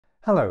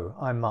Hello,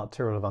 I'm Mark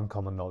Tyrrell of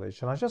Uncommon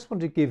Knowledge, and I just want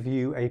to give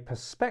you a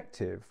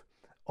perspective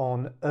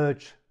on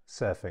urge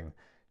surfing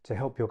to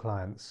help your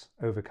clients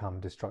overcome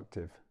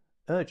destructive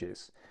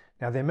urges.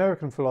 Now, the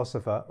American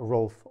philosopher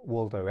Ralph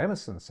Waldo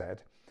Emerson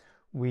said,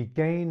 "We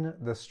gain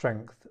the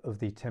strength of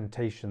the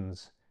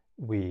temptations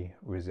we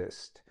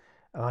resist."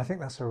 And I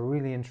think that's a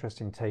really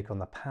interesting take on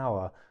the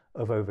power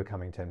of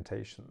overcoming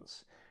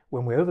temptations.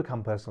 When we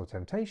overcome personal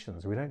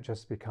temptations, we don't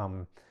just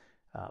become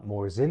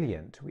more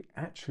resilient, we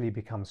actually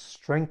become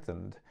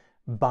strengthened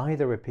by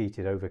the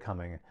repeated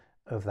overcoming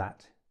of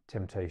that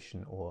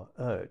temptation or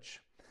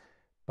urge.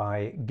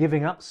 By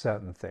giving up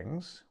certain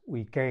things,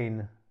 we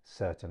gain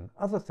certain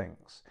other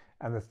things.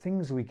 And the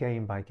things we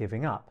gain by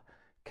giving up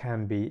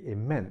can be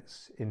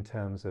immense in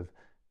terms of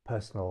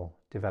personal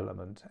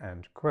development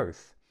and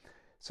growth.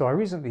 So I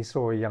recently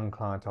saw a young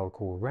client I'll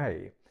call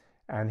Ray,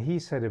 and he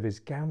said of his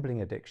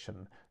gambling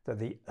addiction that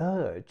the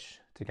urge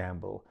to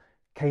gamble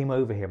came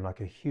over him like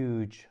a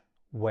huge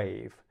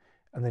wave,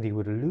 and that he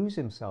would lose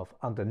himself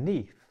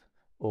underneath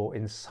or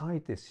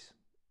inside this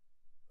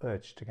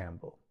urge to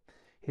gamble.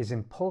 His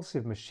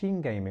impulsive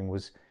machine gaming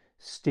was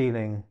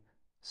stealing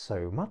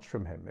so much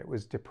from him. It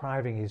was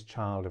depriving his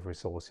child of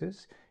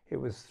resources, it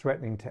was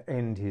threatening to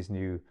end his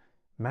new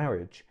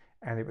marriage,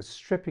 and it was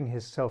stripping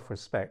his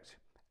self-respect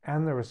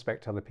and the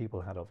respect other people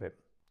had of him.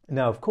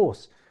 Now, of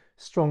course,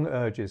 strong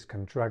urges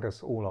can drag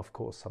us all off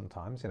course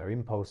sometimes.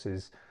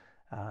 Impulses,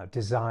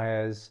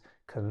 desires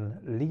can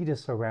lead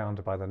us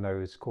around by the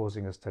nose,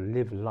 causing us to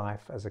live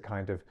life as a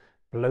kind of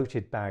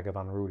bloated bag of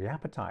unruly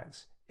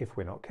appetites if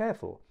we're not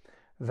careful.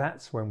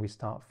 That's when we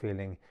start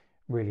feeling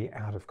really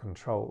out of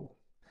control.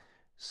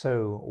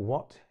 So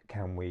what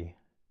can we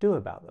do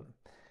about them?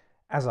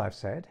 As I've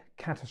said,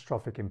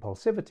 catastrophic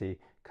impulsivity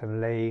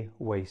can lay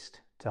waste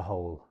to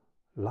whole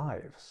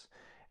lives.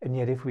 And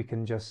yet if we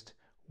can just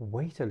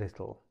wait a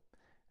little,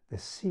 the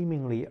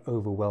seemingly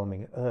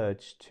overwhelming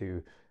urge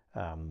to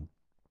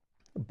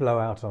blow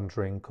out on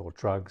drink or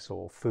drugs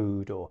or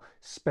food or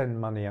spend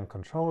money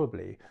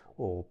uncontrollably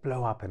or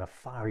blow up in a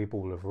fiery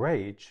ball of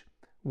rage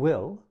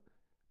will,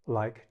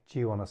 like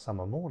dew on a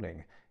summer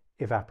morning,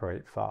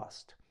 evaporate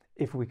fast.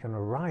 If we can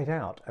ride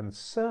out and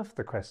surf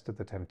the crest of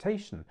the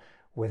temptation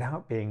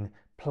without being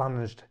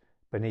plunged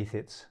beneath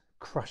its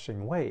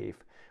crushing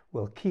wave,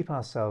 we'll keep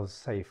ourselves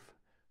safe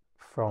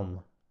from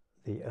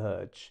the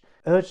urge.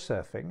 Urge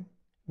surfing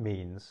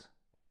means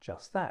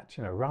just that.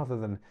 Rather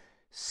than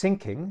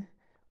sinking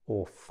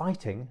or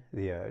fighting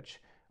the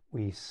urge,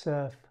 we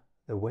surf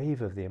the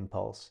wave of the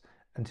impulse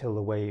until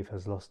the wave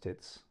has lost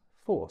its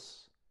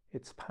force,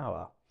 its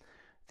power.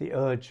 The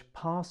urge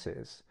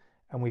passes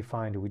and we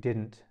find we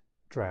didn't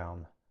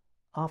drown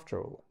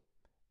after all,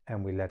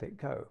 and we let it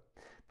go.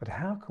 But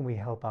how can we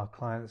help our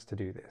clients to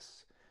do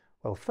this?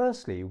 Well,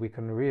 firstly, we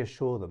can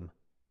reassure them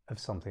of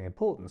something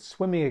important.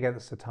 Swimming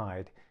against the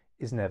tide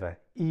is never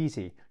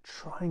easy.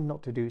 Trying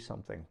not to do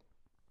something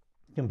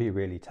can be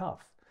really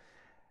tough.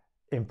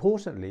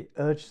 Importantly,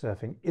 urge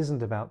surfing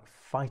isn't about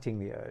fighting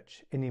the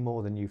urge any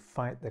more than you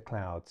fight the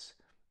clouds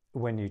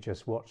when you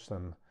just watch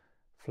them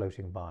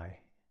floating by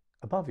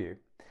above you.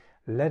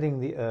 Letting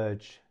the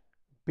urge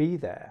be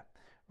there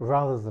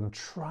rather than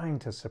trying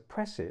to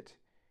suppress it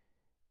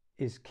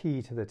is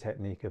key to the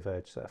technique of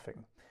urge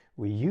surfing.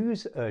 We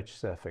use urge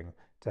surfing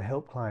to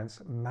help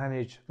clients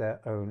manage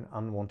their own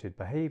unwanted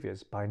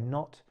behaviors by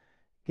not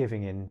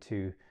giving in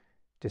to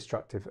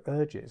destructive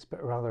urges,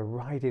 but rather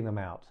riding them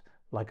out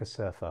like a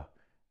surfer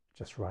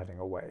just riding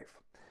a wave.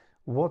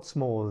 What's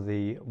more,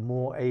 the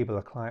more able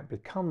a client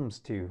becomes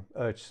to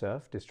urge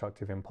surf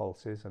destructive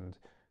impulses and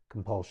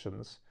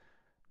compulsions,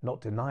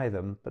 not deny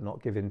them, but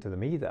not give in to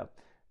them either,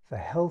 the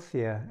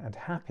healthier and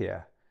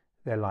happier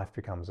their life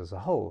becomes as a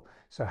whole.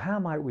 So how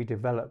might we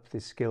develop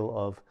this skill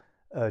of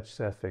urge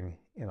surfing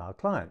in our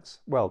clients?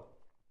 Well,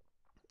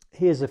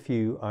 here's a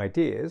few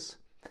ideas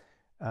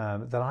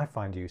that I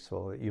find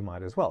useful that you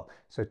might as well.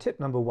 So tip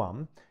number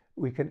one,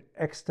 we can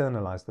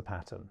externalize the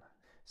pattern.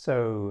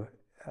 So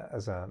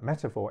as a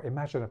metaphor,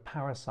 imagine a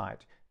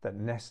parasite that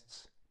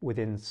nests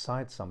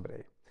inside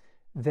somebody,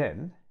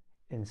 then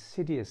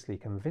insidiously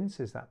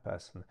convinces that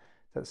person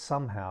that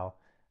somehow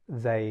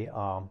they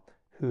are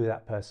who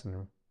that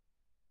person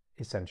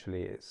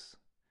essentially is.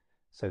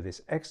 So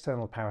this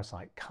external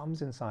parasite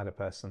comes inside a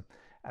person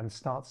and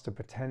starts to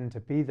pretend to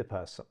be the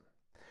person.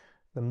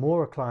 The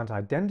more a client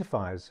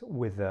identifies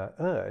with the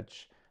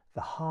urge,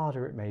 the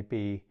harder it may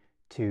be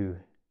to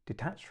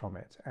detach from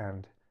it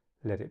and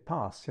let it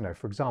pass.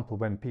 For example,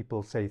 when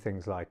people say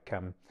things like,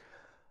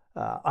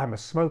 I'm a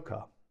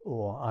smoker,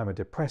 or I'm a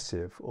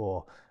depressive,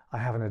 or I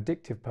have an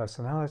addictive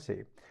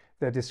personality,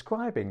 they're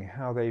describing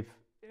how they've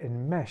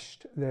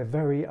enmeshed their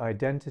very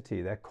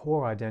identity, their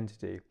core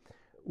identity,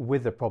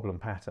 with the problem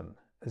pattern,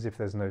 as if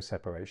there's no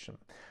separation.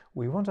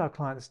 We want our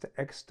clients to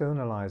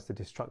externalize the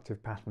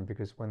destructive pattern,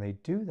 because when they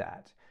do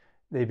that,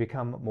 they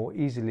become more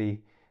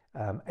easily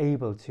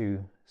able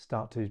to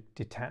start to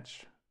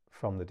detach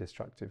from the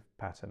destructive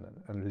pattern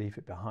and leave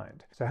it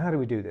behind. So how do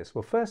we do this?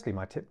 Well, firstly,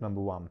 my tip number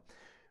one,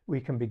 we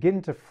can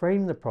begin to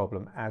frame the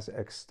problem as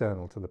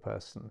external to the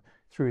person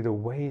through the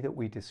way that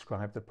we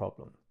describe the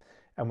problem.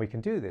 And we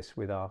can do this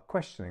with our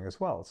questioning as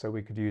well. So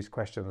we could use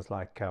questions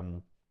like,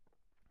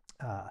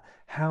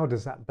 how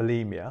does that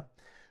bulimia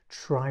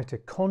try to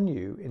con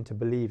you into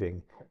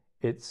believing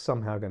it's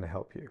somehow going to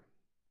help you?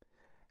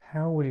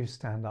 How will you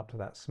stand up to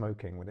that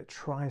smoking when it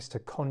tries to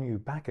con you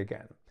back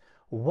again?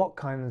 What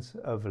kinds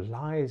of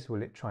lies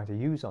will it try to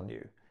use on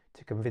you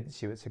to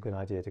convince you it's a good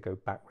idea to go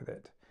back with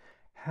it?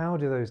 How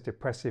do those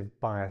depressive,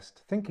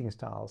 biased thinking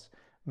styles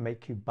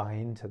make you buy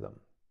into them?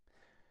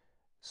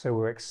 So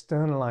we're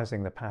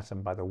externalizing the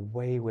pattern by the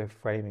way we're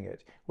framing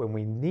it. When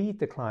we need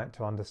the client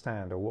to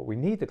understand, or what we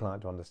need the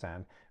client to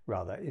understand,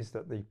 rather, is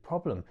that the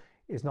problem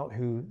is not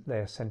who they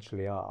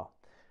essentially are.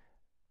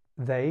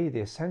 They,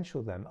 the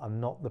essential them, are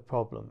not the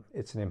problem.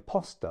 It's an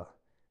imposter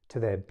to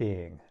their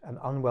being, an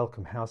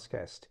unwelcome house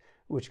guest,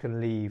 which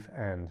can leave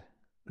and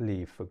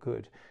leave for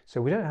good.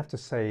 So we don't have to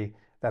say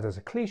that as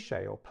a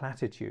cliche or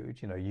platitude,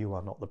 you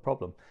are not the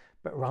problem,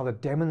 but rather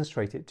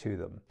demonstrate it to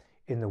them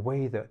in the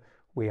way that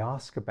we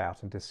ask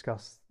about and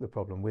discuss the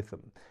problem with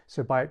them.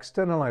 So by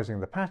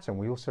externalizing the pattern,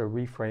 we also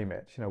reframe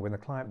it. When the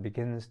client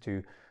begins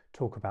to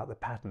talk about the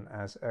pattern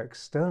as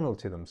external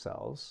to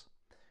themselves,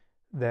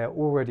 they're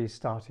already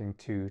starting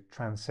to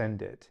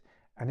transcend it,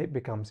 and it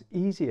becomes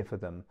easier for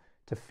them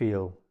to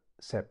feel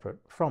separate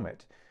from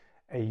it.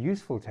 A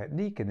useful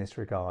technique in this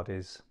regard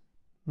is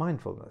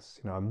mindfulness.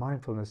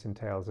 Mindfulness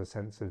entails a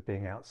sense of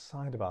being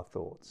outside of our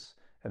thoughts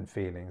and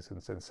feelings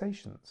and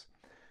sensations.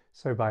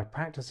 So by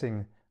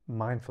practicing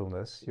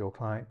mindfulness, your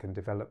client can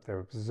develop their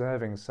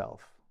observing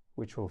self,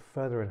 which will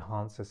further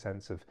enhance a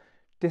sense of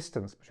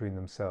distance between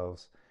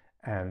themselves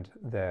and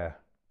their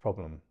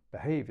problem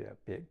behavior,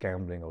 be it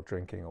gambling or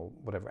drinking or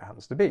whatever it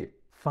happens to be.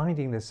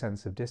 Finding this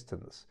sense of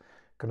distance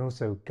can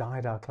also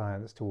guide our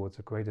clients towards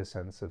a greater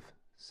sense of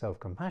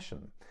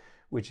self-compassion,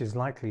 which is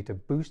likely to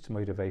boost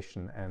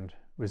motivation and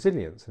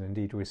resilience. And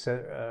indeed,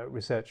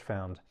 research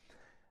found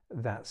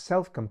that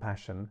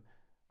self-compassion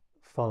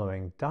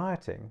following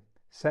dieting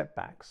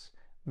setbacks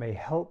may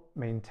help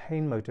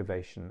maintain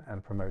motivation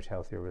and promote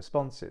healthier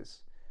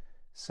responses.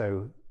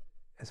 So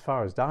as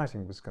far as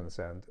dieting was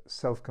concerned,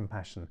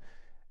 self-compassion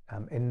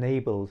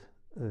enabled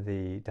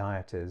the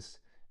dieters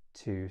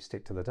to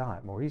stick to the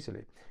diet more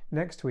easily.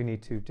 Next, we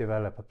need to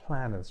develop a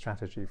plan and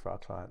strategy for our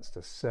clients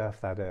to surf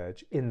that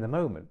urge in the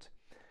moment.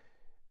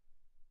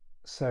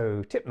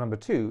 So tip number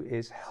 2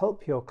 is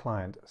help your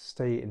client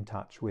stay in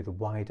touch with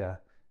wider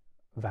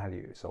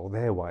values, or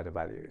their wider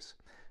values.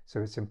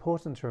 So it's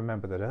important to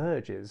remember that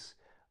urges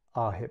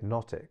are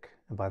hypnotic,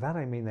 and by that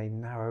I mean they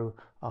narrow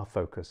our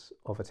focus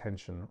of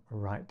attention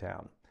right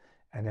down,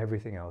 and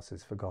everything else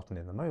is forgotten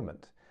in the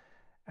moment.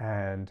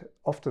 And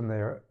often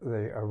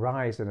they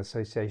arise in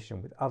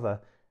association with other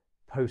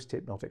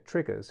post-hypnotic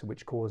triggers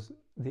which cause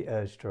the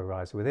urge to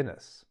arise within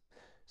us.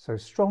 So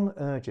strong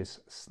urges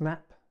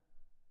snap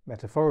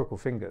metaphorical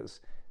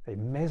fingers. They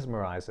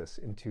mesmerize us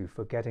into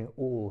forgetting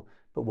all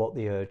but what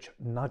the urge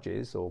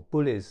nudges or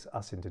bullies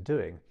us into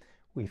doing.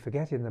 We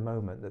forget in the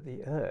moment that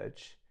the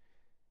urge,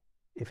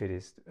 if it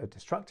is a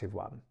destructive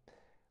one,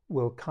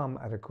 will come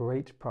at a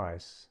great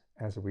price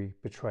as we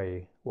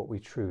betray what we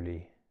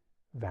truly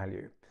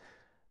value.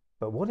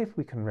 But what if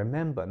we can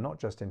remember, not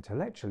just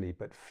intellectually,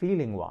 but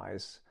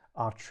feeling-wise,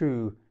 our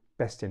true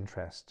best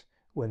interest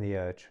when the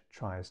urge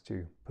tries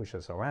to push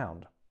us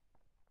around?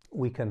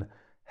 We can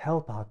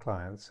help our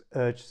clients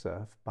urge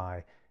surf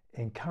by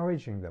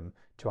encouraging them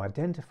to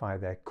identify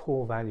their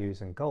core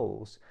values and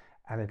goals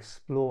and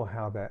explore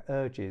how their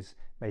urges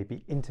may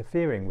be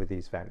interfering with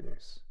these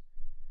values.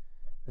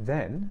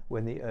 Then,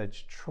 when the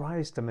urge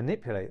tries to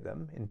manipulate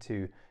them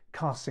into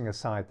casting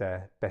aside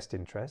their best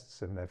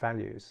interests and their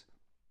values,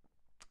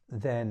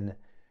 then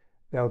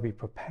they'll be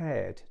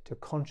prepared to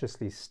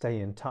consciously stay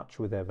in touch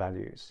with their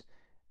values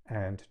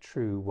and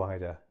true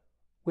wider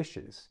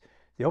wishes.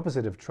 The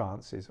opposite of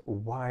trance is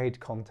wide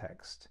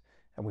context,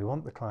 and we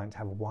want the client to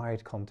have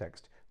wide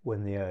context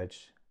when the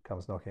urge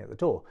comes knocking at the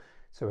door.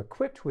 So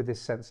equipped with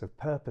this sense of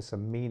purpose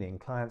and meaning,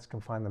 clients can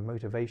find the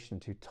motivation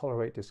to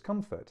tolerate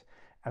discomfort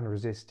and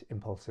resist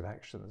impulsive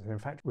actions. And in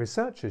fact,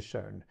 research has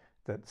shown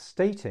that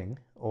stating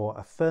or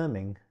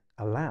affirming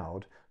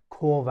aloud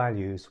core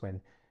values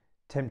when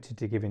tempted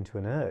to give into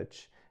an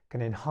urge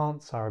can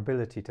enhance our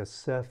ability to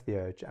surf the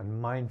urge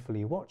and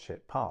mindfully watch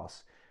it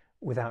pass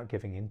without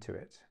giving into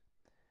it.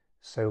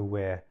 So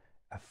we're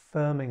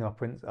affirming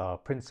our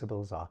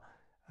principles, our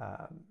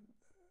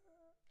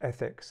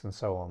ethics and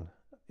so on,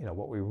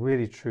 what we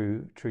really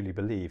truly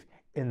believe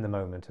in the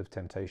moment of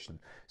temptation.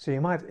 So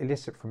you might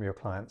elicit from your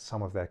clients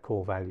some of their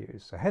core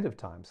values ahead of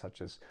time,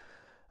 such as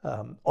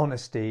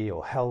honesty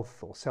or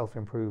health or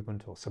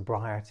self-improvement or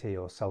sobriety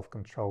or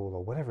self-control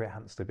or whatever it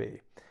happens to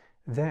be.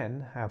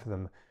 Then have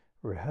them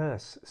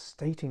rehearse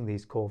stating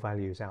these core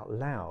values out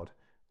loud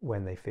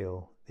when they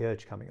feel the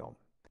urge coming on.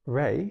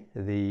 Ray,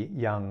 the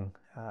young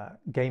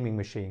gaming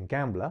machine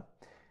gambler,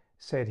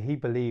 said he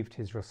believed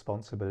his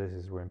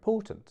responsibilities were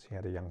important. He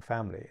had a young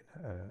family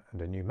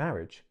and a new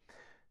marriage.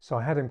 So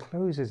I had him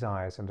close his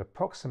eyes and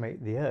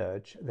approximate the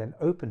urge, then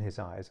open his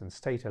eyes and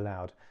state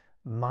aloud,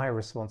 "My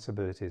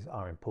responsibilities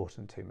are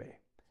important to me."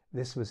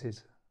 This was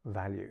his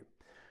value.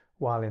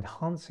 While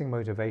enhancing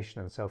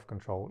motivation and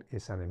self-control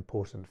is an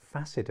important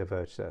facet of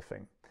urge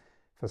surfing,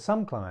 for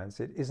some clients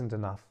it isn't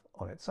enough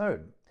on its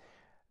own.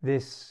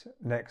 This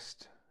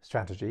next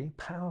strategy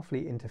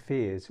powerfully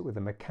interferes with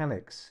the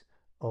mechanics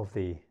of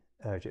the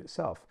urge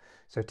itself.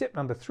 So tip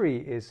number 3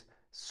 is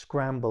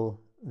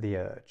scramble the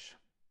urge.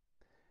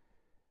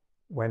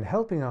 When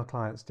helping our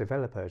clients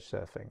develop urge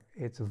surfing,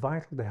 it's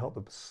vital to help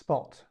them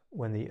spot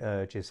when the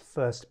urge is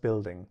first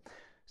building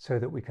so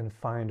that we can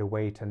find a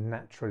way to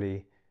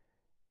naturally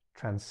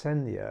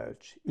transcend the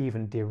urge,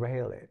 even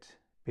derail it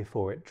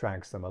before it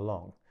drags them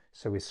along.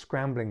 So we're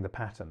scrambling the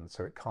pattern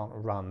so it can't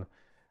run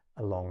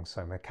along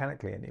so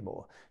mechanically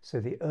anymore. So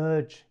the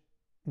urge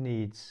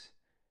needs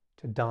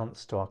to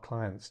dance to our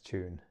client's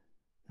tune,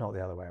 not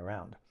the other way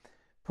around.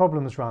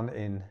 Problems run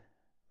in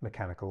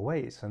mechanical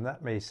ways, and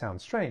that may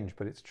sound strange,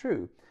 but it's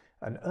true.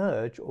 An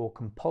urge or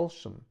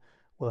compulsion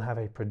will have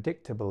a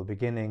predictable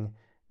beginning,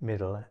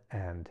 middle,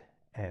 and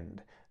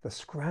end. The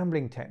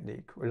scrambling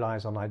technique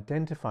relies on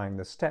identifying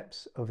the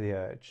steps of the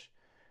urge,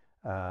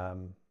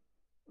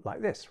 like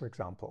this, for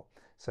example.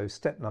 So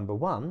step number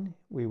 1,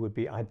 we would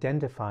be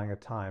identifying a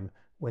time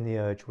when the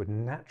urge would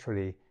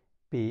naturally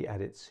be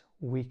at its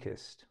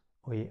weakest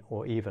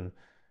or even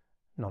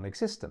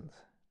non-existent.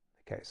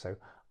 Okay, so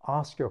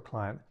ask your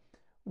client,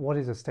 what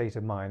is a state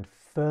of mind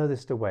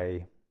furthest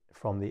away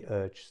from the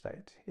urge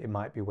state? It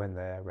might be when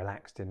they're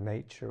relaxed in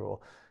nature or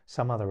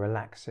some other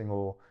relaxing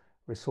or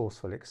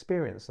resourceful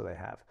experience that they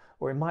have.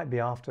 Or it might be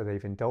after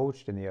they've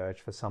indulged in the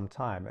urge for some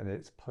time and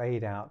it's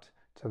played out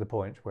to the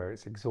point where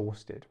it's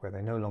exhausted, where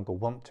they no longer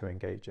want to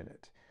engage in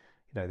it.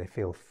 They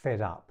feel fed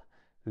up,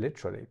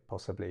 literally,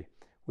 possibly,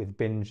 with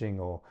binging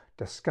or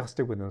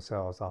disgusted with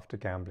themselves after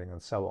gambling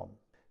and so on.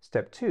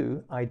 Step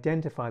 2,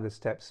 identify the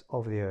steps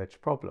of the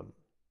urge problem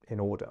in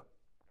order.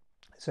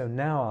 So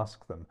now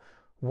ask them,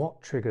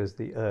 what triggers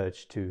the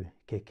urge to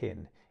kick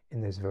in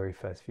those very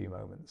first few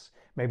moments?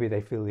 Maybe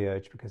they feel the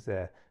urge because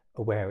they're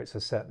aware it's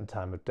a certain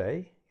time of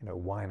day,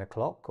 wine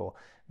o'clock, or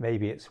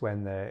maybe it's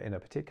when they're in a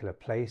particular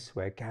place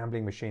where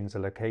gambling machines are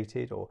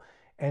located, or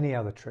any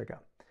other trigger.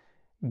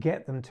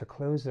 Get them to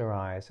close their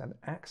eyes and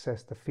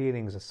access the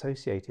feelings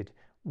associated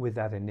with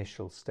that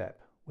initial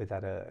step, with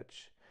that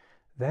urge.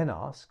 Then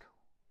ask,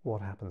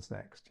 what happens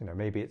next?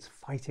 Maybe it's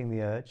fighting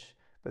the urge,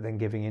 but then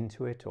giving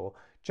into it, or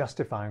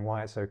justifying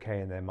why it's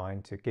okay in their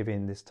mind to give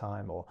in this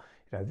time, or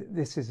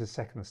this is the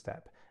second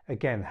step.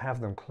 Again, have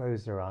them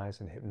close their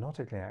eyes and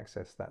hypnotically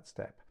access that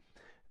step.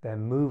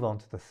 Then move on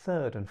to the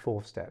third and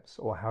fourth steps,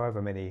 or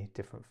however many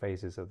different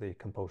phases of the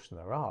compulsion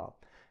there are.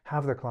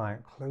 Have the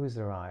client close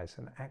their eyes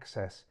and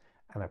access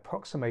an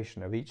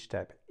approximation of each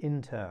step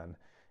in turn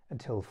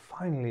until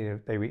finally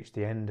they reach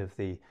the end of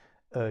the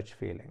urge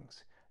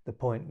feelings, the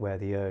point where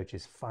the urge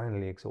is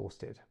finally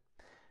exhausted.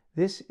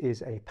 This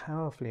is a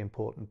powerfully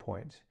important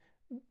point.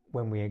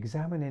 When we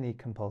examine any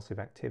compulsive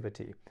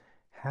activity,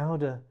 how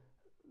does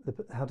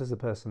the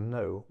person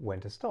know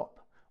when to stop?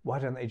 Why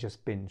don't they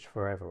just binge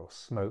forever or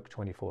smoke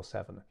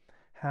 24/7?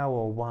 How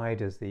or why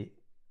does the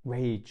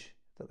rage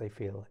that they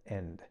feel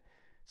end?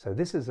 So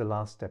this is the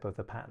last step of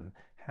the pattern.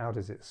 How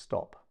does it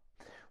stop?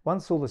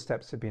 Once all the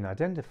steps have been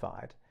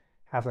identified,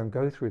 have them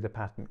go through the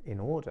pattern in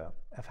order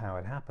of how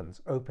it happens,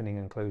 opening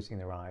and closing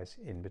their eyes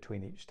in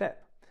between each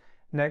step.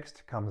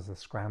 Next comes the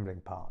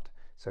scrambling part.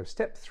 So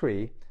step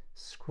 3,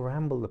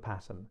 scramble the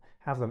pattern.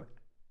 Have them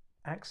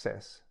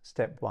access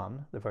step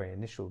 1, the very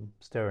initial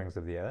stirrings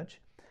of the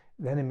urge,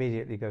 then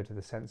immediately go to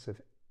the sense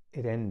of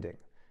it ending,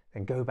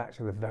 then go back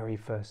to the very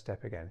first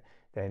step again,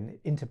 then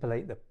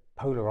interpolate the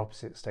polar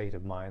opposite state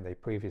of mind they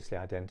previously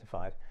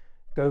identified,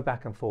 go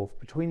back and forth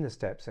between the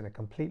steps in a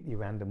completely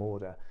random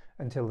order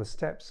until the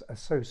steps are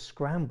so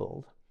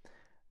scrambled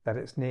that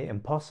it's near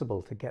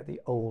impossible to get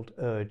the old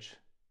urge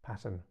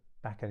pattern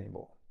back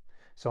anymore.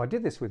 So I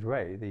did this with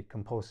Ray, the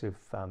compulsive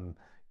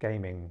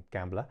gaming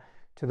gambler,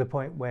 to the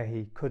point where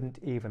he couldn't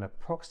even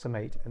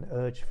approximate an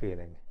urge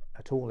feeling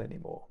at all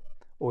anymore.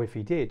 Or if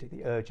he did,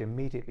 the urge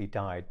immediately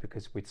died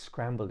because we'd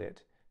scrambled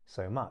it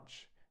so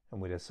much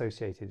and we'd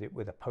associated it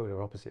with a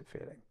polar opposite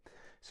feeling.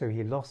 So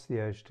he lost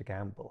the urge to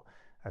gamble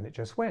and it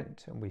just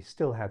went, and we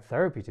still had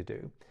therapy to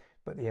do,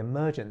 but the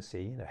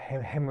emergency,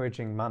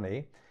 hemorrhaging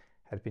money,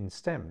 had been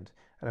stemmed.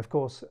 And of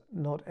course,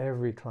 not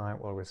every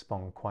client will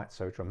respond quite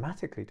so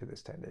dramatically to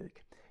this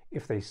technique.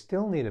 If they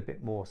still need a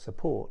bit more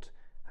support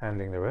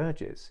handling their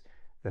urges,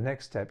 the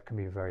next step can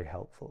be very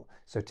helpful.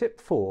 So tip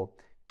 4,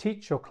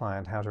 teach your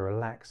client how to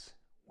relax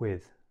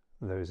with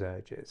those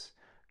urges.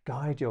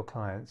 Guide your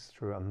clients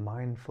through a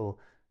mindful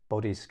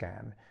body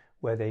scan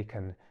where they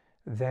can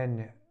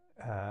then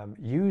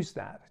use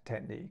that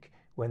technique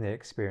when they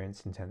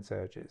experience intense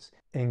urges.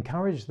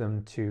 Encourage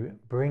them to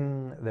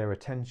bring their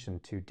attention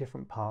to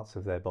different parts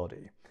of their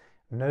body,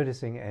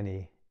 noticing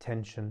any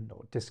tension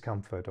or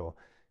discomfort or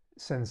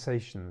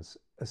sensations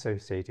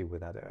associated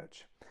with that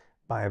urge.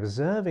 By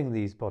observing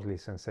these bodily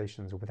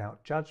sensations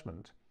without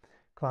judgment,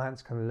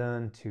 clients can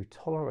learn to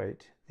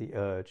tolerate the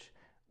urge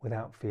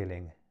without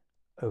feeling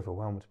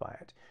overwhelmed by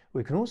it.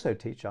 We can also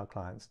teach our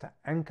clients to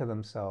anchor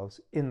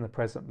themselves in the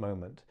present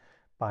moment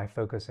by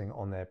focusing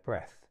on their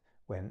breath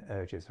when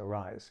urges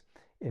arise.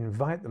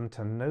 Invite them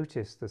to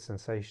notice the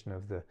sensation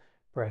of the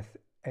breath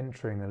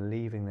entering and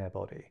leaving their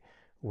body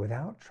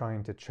without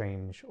trying to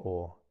change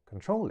or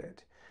control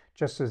it.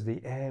 Just as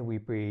the air we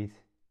breathe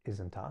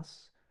isn't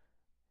us,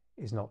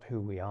 is not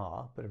who we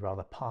are, but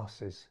rather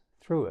passes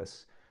through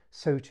us,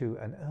 so too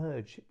an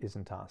urge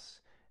isn't us,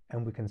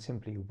 and we can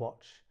simply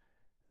watch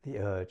the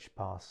urge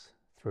pass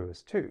through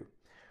us too.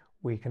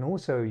 We can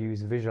also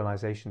use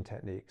visualization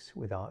techniques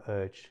with our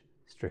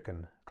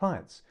urge-stricken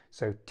clients.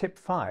 So tip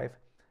 5,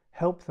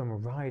 help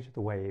them ride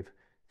the wave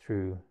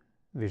through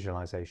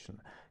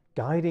visualization.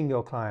 Guiding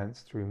your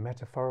clients through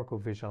metaphorical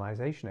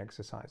visualization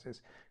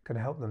exercises can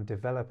help them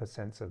develop a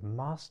sense of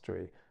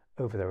mastery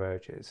over their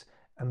urges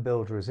and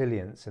build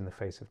resilience in the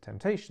face of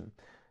temptation.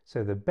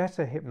 So the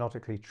better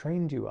hypnotically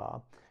trained you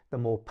are, the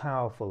more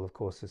powerful, of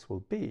course, this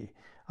will be.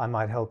 I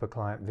might help a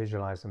client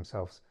visualize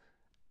themselves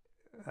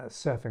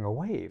surfing a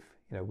wave,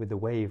 with the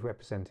wave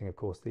representing, of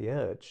course, the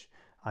urge.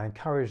 I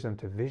encourage them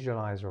to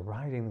visualize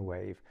riding the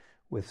wave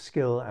with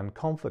skill and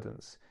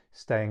confidence,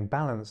 staying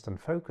balanced and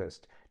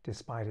focused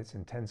despite its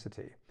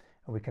intensity.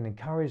 And we can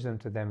encourage them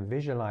to then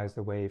visualize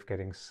the wave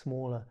getting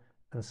smaller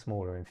and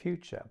smaller in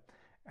future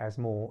as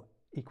more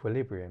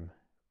equilibrium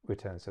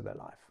returns to their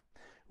life.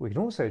 We can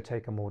also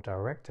take a more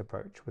direct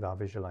approach with our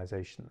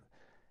visualization,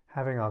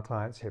 having our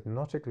clients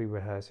hypnotically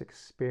rehearse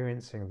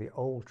experiencing the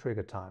old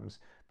trigger times,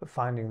 but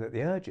finding that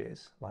the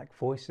urges, like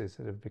voices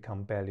that have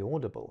become barely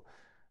audible,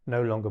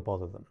 no longer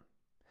bother them.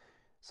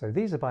 So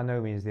these are by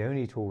no means the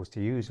only tools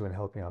to use when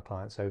helping our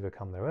clients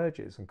overcome their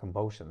urges and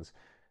compulsions,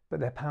 but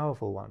they're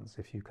powerful ones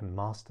if you can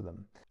master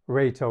them.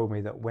 Ray told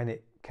me that when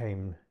it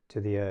came to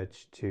the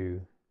urge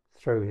to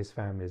throw his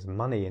family's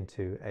money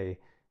into a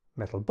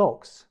metal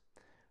box,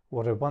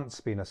 what had once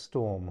been a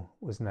storm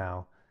was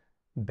now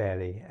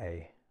barely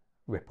a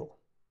ripple.